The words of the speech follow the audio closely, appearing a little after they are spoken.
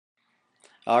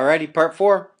Alrighty, part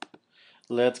 4.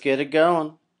 Let's get it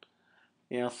going.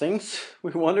 Things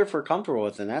we wonder if we're comfortable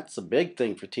with, and that's a big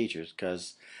thing for teachers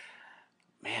because,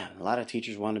 man, a lot of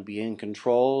teachers want to be in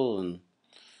control, and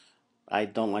I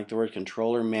don't like the word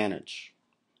control or manage.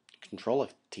 Control a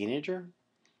teenager?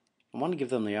 I want to give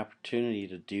them the opportunity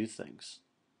to do things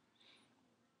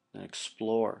and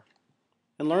explore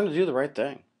and learn to do the right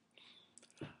thing.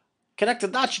 Connect the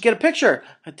dots, you get a picture.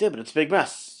 I did, but it's a big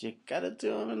mess. You gotta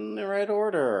do them in the right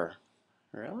order.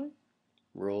 Really?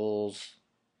 Rules.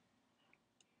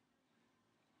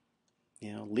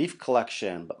 Leaf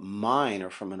collection, but mine are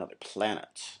from another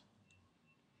planet.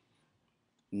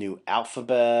 New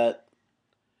alphabet,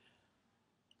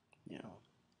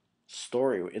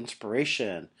 story,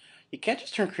 inspiration. You can't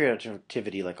just turn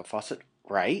creativity like a faucet,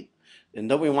 right? And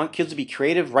don't we want kids to be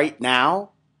creative right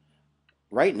now?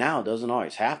 Right now doesn't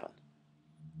always happen.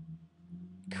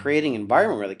 Creating an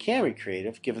environment where they can be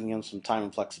creative, giving them some time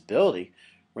and flexibility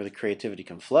where the creativity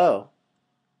can flow.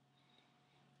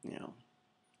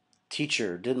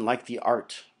 Teacher didn't like the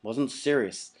art, wasn't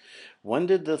serious. When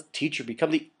did the teacher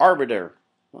become the arbiter?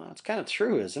 Well, that's kind of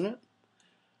true, isn't it?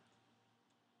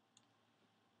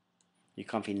 You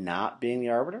comfy not being the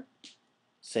arbiter?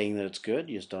 Saying that it's good,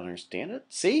 you just don't understand it?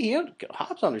 See,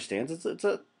 Hobbes understands. It's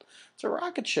a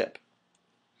rocket ship.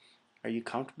 Are you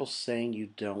comfortable saying you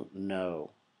don't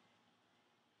know?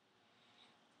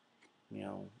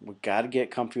 We've got to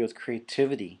get comfy with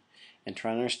creativity and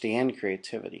try to understand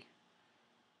creativity.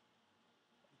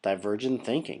 Divergent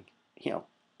thinking.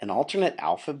 An alternate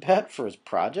alphabet for his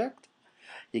project?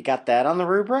 You got that on the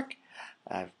rubric?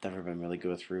 I've never been really good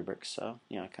with rubrics, so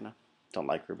I kind of don't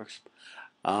like rubrics.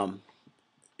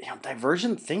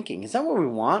 Divergent thinking. Is that what we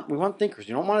want? We want thinkers.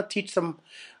 You don't want to teach them,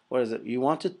 what is it? You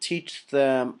want to teach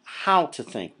them how to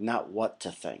think, not what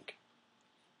to think.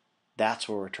 That's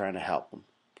where we're trying to help them.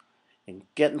 And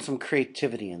getting some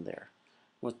creativity in there.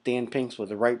 With Dan Pinks, with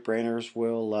the right brainers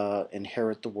will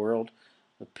inherit the world.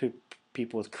 With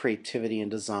people with creativity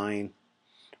and design.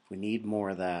 We need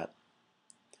more of that.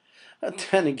 But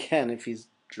then again, if he's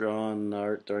drawing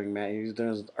art during math, he's doing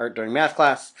his art during math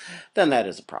class, then that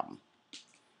is a problem.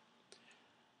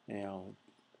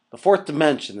 The fourth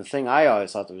dimension, the thing I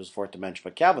always thought that was fourth dimension,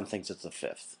 but Calvin thinks it's the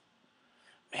fifth.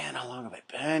 Man, how long have I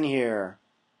been here?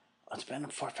 It's been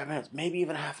 45 minutes, maybe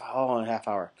even a half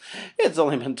hour. It's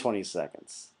only been 20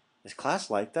 seconds. Is class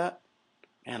like that?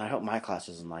 Man, I hope my class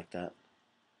isn't like that.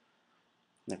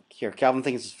 Here, Calvin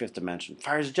thinks it's fifth dimension.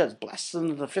 Fires jets, blasts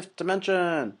into the fifth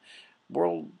dimension.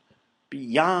 World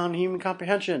beyond human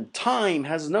comprehension. Time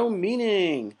has no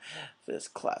meaning. This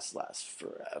class lasts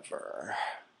forever.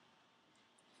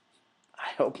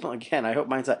 I hope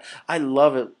mine's that. I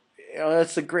love it.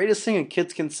 It's the greatest thing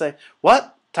kids can say.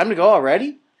 What? Time to go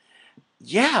already?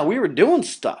 Yeah, we were doing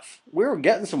stuff. We were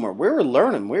getting somewhere. We were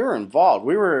learning. We were involved.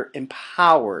 We were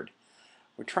empowered.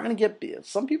 We're trying to get,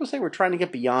 some people say we're trying to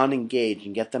get beyond engaged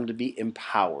and get them to be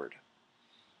empowered.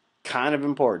 Kind of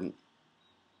important.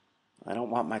 I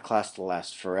don't want my class to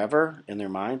last forever in their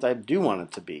minds. I do want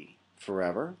it to be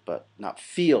forever, but not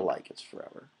feel like it's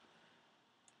forever.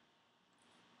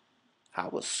 How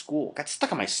was school? Got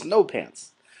stuck in my snow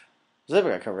pants.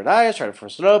 Zipper got covered in ice, tried to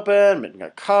force it open, mitten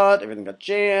got caught, everything got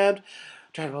jammed.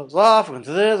 Tried to pull it off, went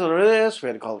to this, over this. We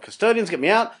had to call the custodians, get me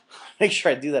out. Make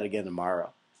sure I do that again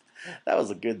tomorrow. That was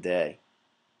a good day.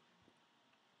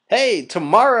 Hey,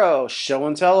 tomorrow, show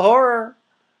and tell horror.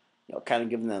 Kind of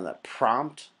giving them that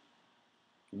prompt.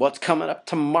 What's coming up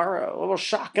tomorrow? It will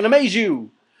shock and amaze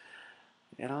you.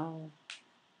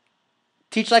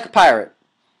 Teach like a pirate.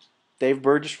 Dave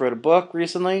Burgess wrote a book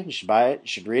recently. You should buy it. You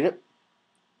should read it.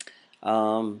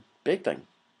 Big thing.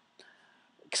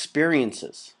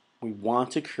 Experiences. We want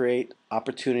to create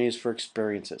opportunities for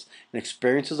experiences. And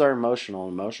experiences are emotional.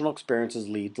 Emotional experiences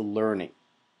lead to learning.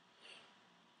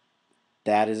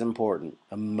 That is important.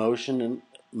 Emotional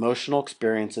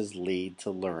experiences lead to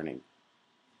learning.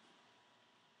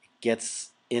 It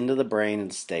gets into the brain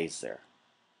and stays there.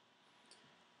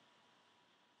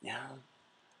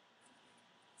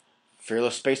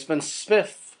 Fearless spaceman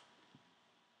Smith.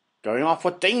 Going off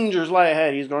what dangers lie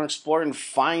ahead. He's going to explore and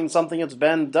find something that's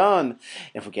been done.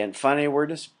 If we can't find any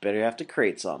weirdness, better have to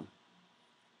create some.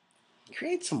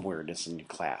 Create some weirdness in your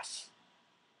class.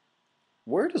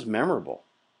 Word is memorable.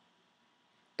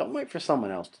 Don't wait for someone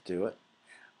else to do it.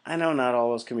 I know not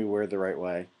all of us can be weird the right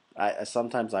way.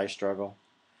 Sometimes I struggle.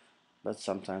 But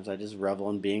sometimes I just revel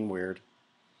in being weird.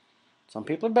 Some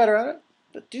people are better at it.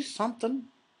 But do something.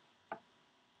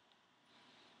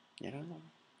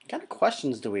 What kind of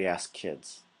questions do we ask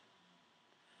kids?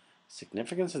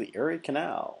 Significance of the Erie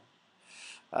Canal.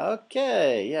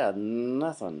 Okay, yeah,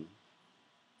 nothing.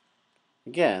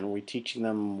 Again, are we teaching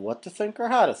them what to think or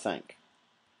how to think?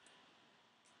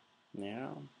 Yeah.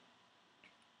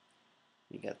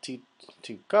 You got two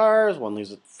cars, one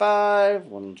leaves at 5,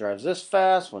 one drives this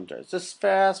fast, one drives this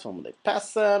fast, when will they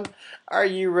pass them? Are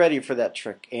you ready for that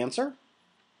trick answer?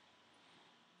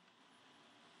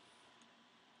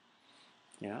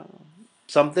 Yeah.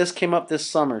 This came up this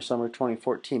summer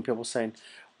 2014. People saying,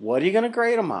 what are you going to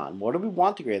grade them on? What do we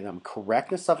want to grade them?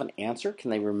 Correctness of an answer? Can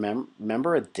they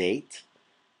remember a date?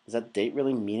 Does that date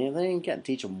really mean anything? Again,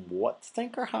 teach them what to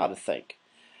think or how to think.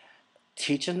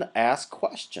 Teach them to ask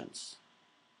questions.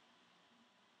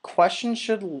 Questions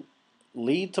should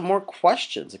lead to more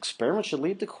questions. Experiments should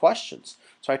lead to questions.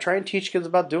 So I try and teach kids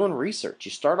about doing research.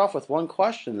 You start off with one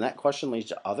question, and that question leads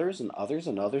to others and others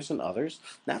and others and others.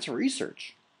 That's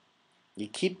research. You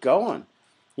keep going.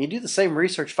 You do the same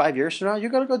research 5 years from now, you're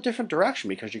going to go a different direction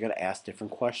because you're going to ask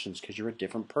different questions because you're a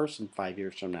different person 5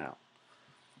 years from now.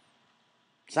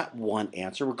 It's not one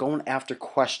answer. We're going after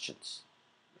questions.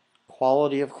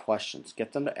 Quality of questions.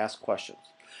 Get them to ask questions.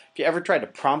 If you ever try to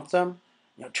prompt them,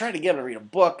 try to get them to read a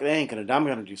book. They ain't gonna. I'm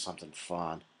gonna do something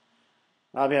fun.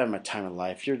 I'll be having my time of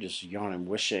life. You're just yawning,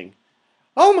 wishing.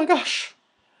 Oh my gosh.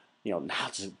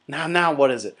 Now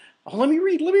what is it? Oh, let me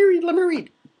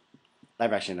read.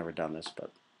 I've actually never done this,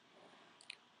 but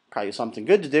probably something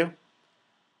good to do.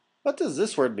 What does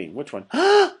this word mean? Which one?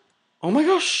 Oh my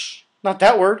gosh. Not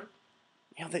that word.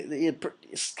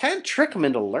 It's kind of trick them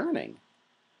into learning.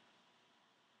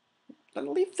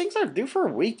 Things aren't due for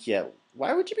a week yet.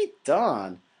 Why would you be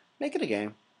done? Make it a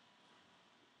game.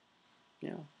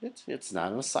 It's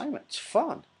not an assignment. It's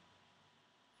fun.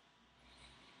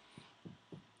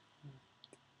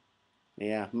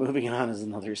 Yeah, moving on is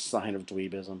another sign of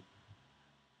dweebism.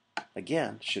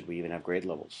 Again, should we even have grade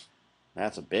levels?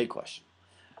 That's a big question.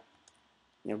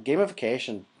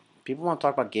 Gamification. People want to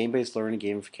talk about game-based learning,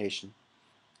 gamification.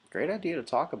 Great idea to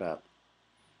talk about.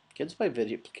 Kids play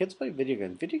video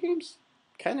games. Video games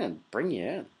kind of bring you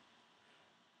in.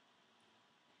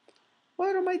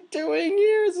 What am I doing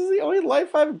here? This is the only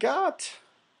life I've got.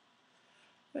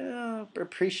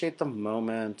 Appreciate the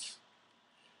moment.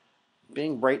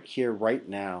 Being right here, right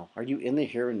now. Are you in the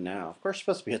here and now? Of course, you're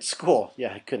supposed to be at school.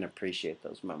 Yeah, I couldn't appreciate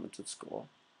those moments at school.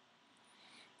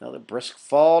 Another brisk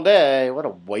fall day. What a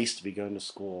waste to be going to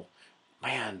school.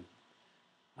 Man,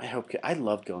 I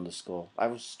loved going to school. I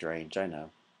was strange, I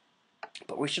know.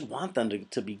 But we should want them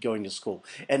to be going to school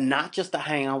and not just to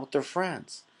hang out with their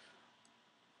friends.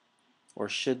 Or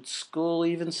should school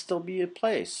even still be a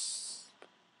place?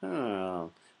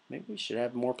 Maybe we should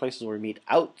have more places where we meet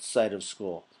outside of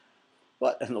school.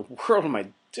 What in the world am I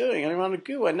doing? I don't want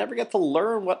to go. I never get to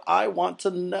learn what I want to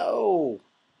know.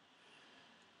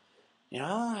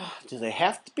 Do they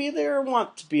have to be there or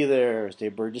want to be there? As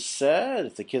Dave Burgess said,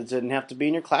 if the kids didn't have to be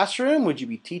in your classroom, would you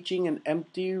be teaching an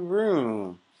empty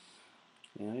room?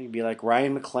 You'd be like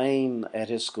Ryan McClain at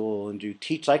his school and do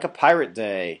Teach Like a Pirate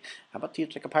Day. How about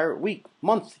Teach Like a Pirate Week,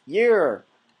 month, year?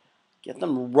 Get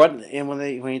them running. And when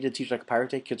he did Teach Like a Pirate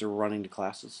Day, kids were running to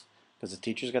classes because the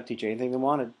teachers got to teach anything they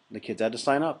wanted. The kids had to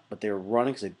sign up, but they were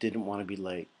running because they didn't want to be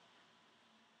late.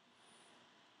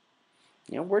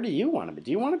 Where do you want to be?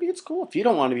 Do you want to be at school? If you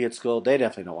don't want to be at school, they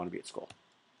definitely don't want to be at school.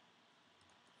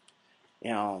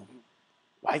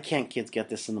 Why can't kids get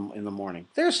this in the morning?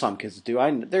 There's some kids that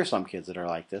do. There's some kids that are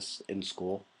like this in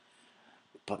school.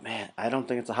 But man, I don't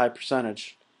think it's a high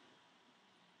percentage.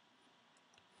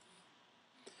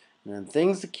 And then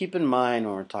things to keep in mind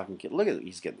when we're talking kids. Look at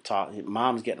he's getting taught.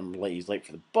 Mom's getting him late. He's late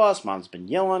for the bus. Mom's been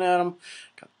yelling at him.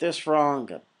 Got this wrong.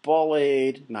 Got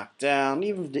bullied. Knocked down.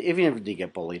 Even if he did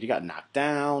get bullied, he got knocked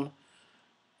down.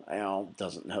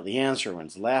 Doesn't know the answer.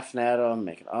 Everyone's laughing at him.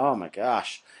 Making, oh my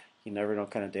gosh. You never know what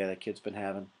kind of day that kid's been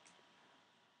having.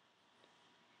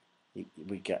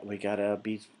 We gotta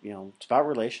be, it's about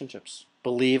relationships.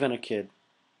 Believe in a kid.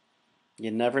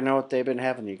 You never know what they've been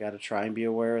having. You gotta try and be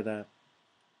aware of that.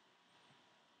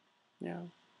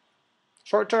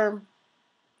 Short term,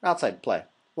 outside play.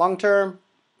 Long term,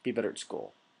 be better at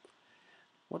school.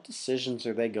 What decisions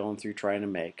are they going through trying to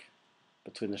make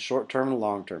between the short term and the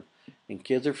long term? And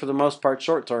kids are for the most part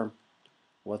short term.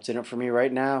 What's in it for me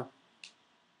right now?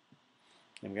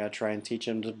 And we got to try and teach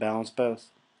them to balance both.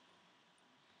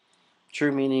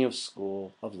 True meaning of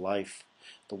school, of life.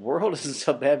 The world isn't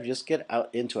so bad. Just get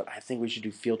out into it. I think we should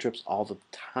do field trips all the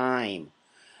time.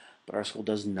 But our school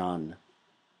does none.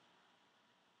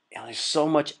 There's so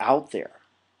much out there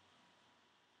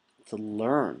to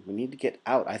learn. We need to get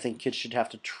out. I think kids should have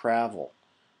to travel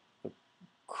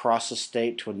across a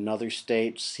state to another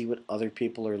state, see what other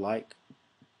people are like.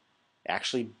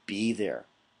 Actually be there.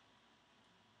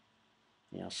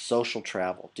 Social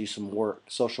travel, do some work,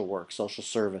 social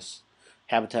service,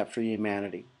 Habitat for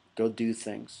Humanity. Go do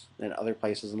things in other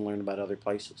places and learn about other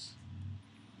places.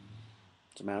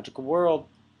 It's a magical world.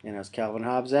 And as Calvin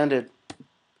Hobbes ended,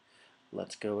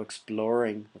 let's go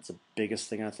exploring. That's the biggest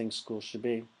thing I think school should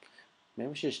be. Maybe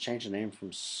we should just change the name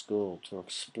from school to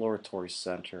Exploratory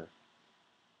Center.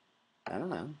 I don't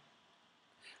know.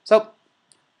 So,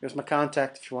 here's my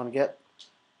contact if you want to get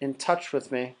in touch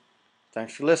with me.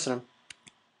 Thanks for listening.